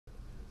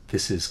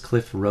This is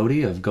Cliff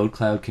Rohde of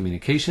GoatCloud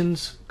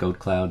Communications,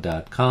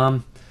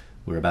 goatcloud.com.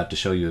 We're about to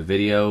show you a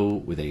video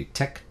with a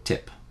tech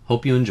tip.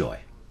 Hope you enjoy.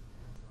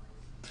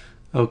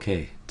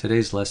 Okay,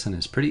 today's lesson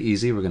is pretty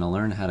easy. We're going to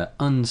learn how to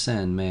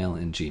unsend mail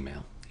in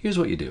Gmail. Here's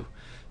what you do.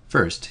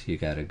 First, you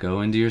got to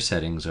go into your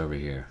settings over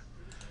here.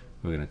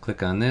 We're going to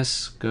click on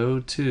this, go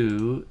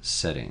to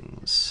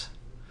Settings.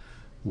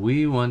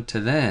 We want to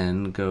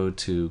then go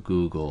to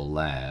Google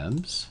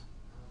Labs.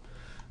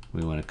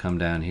 We want to come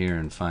down here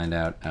and find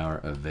out our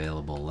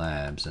available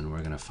labs, and we're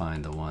going to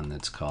find the one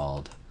that's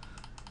called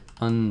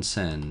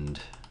Unsend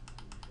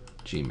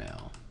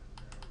Gmail.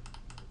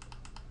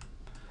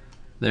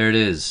 There it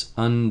is,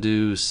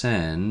 undo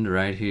send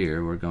right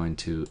here. We're going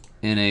to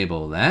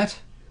enable that,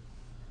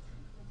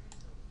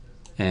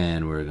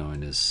 and we're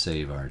going to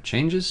save our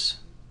changes.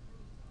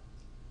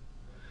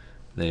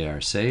 They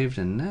are saved,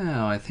 and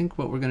now I think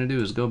what we're going to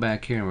do is go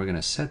back here and we're going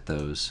to set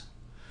those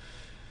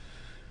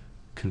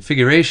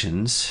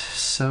configurations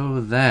so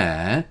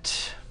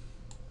that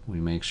we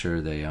make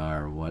sure they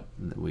are what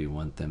we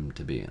want them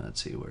to be.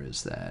 Let's see, where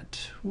is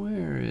that?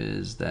 Where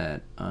is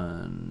that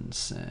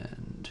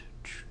unsend?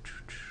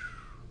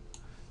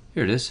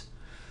 Here it is.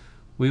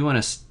 We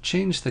want to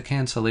change the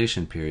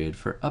cancellation period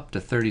for up to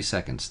 30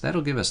 seconds.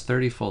 That'll give us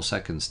 30 full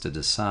seconds to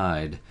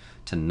decide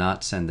to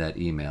not send that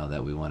email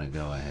that we want to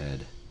go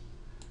ahead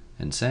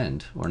and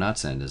send, or not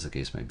send as the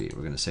case may be.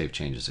 We're going to save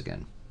changes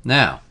again.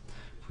 Now,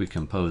 if we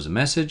compose a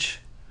message,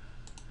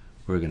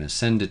 we're going to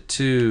send it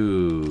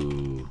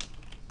to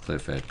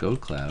Cliff at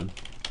GoatCloud,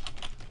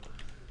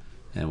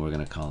 and we're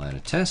going to call that a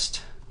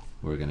test.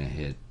 We're going to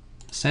hit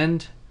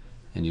send,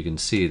 and you can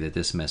see that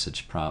this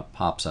message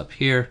pops up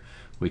here.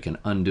 We can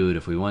undo it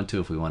if we want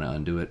to. If we want to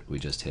undo it, we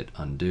just hit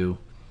undo,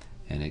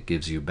 and it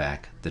gives you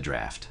back the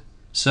draft.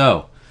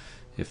 So,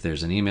 if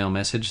there's an email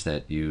message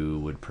that you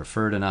would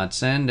prefer to not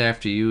send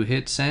after you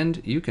hit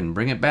send, you can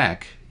bring it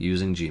back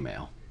using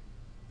Gmail.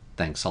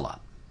 Thanks a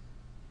lot.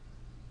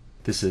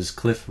 This is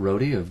Cliff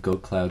Rohde of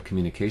GoatCloud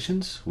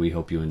Communications. We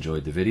hope you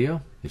enjoyed the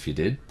video. If you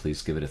did,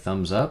 please give it a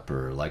thumbs up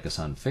or like us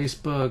on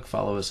Facebook,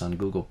 follow us on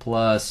Google+,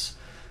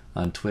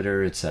 on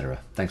Twitter, etc.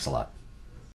 Thanks a lot.